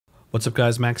What's up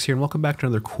guys, Max here, and welcome back to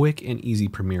another quick and easy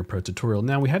Premiere Pro tutorial.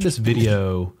 Now we have this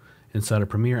video inside of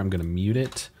Premiere. I'm gonna mute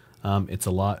it. It's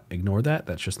a lot, ignore that.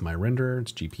 That's just my renderer,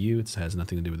 it's GPU, it has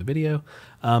nothing to do with the video.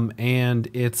 And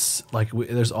it's like,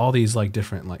 there's all these like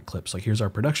different like clips. Like here's our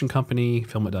production company,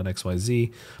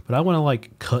 filmit.xyz, but I wanna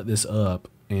like cut this up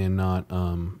and not,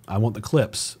 I want the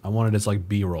clips. I want it as like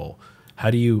B-roll. How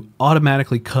do you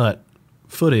automatically cut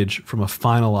footage from a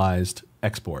finalized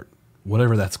export,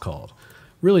 whatever that's called?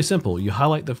 Really simple. You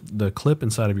highlight the clip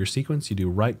inside of your sequence, you do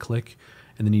right click,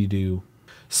 and then you do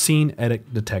scene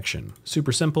edit detection.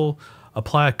 Super simple.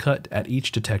 Apply a cut at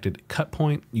each detected cut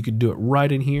point. You could do it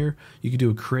right in here. You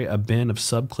could create a bin of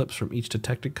subclips from each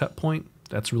detected cut point.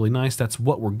 That's really nice. That's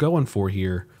what we're going for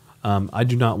here. I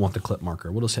do not want the clip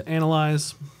marker. We'll just hit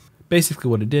analyze. Basically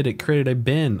what it did, it created a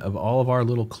bin of all of our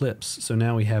little clips. So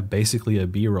now we have basically a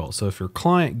B-roll. So if your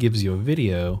client gives you a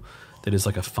video that is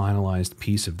like a finalized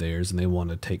piece of theirs and they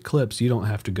want to take clips, you don't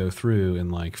have to go through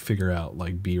and like figure out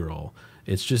like B-roll.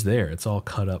 It's just there. It's all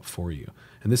cut up for you.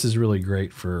 And this is really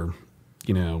great for,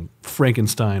 you know,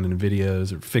 Frankensteining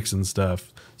videos or fixing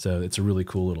stuff. So it's a really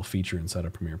cool little feature inside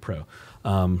of Premiere Pro.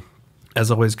 As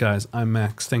always, guys, I'm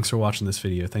Max. Thanks for watching this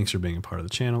video. Thanks for being a part of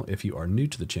the channel. If you are new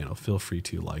to the channel, feel free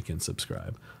to like and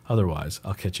subscribe. Otherwise,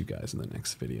 I'll catch you guys in the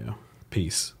next video.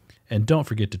 Peace. And don't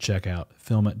forget to check out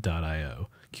filmit.io.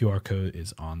 QR code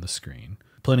is on the screen.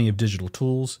 Plenty of digital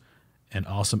tools and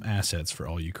awesome assets for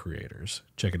all you creators.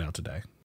 Check it out today.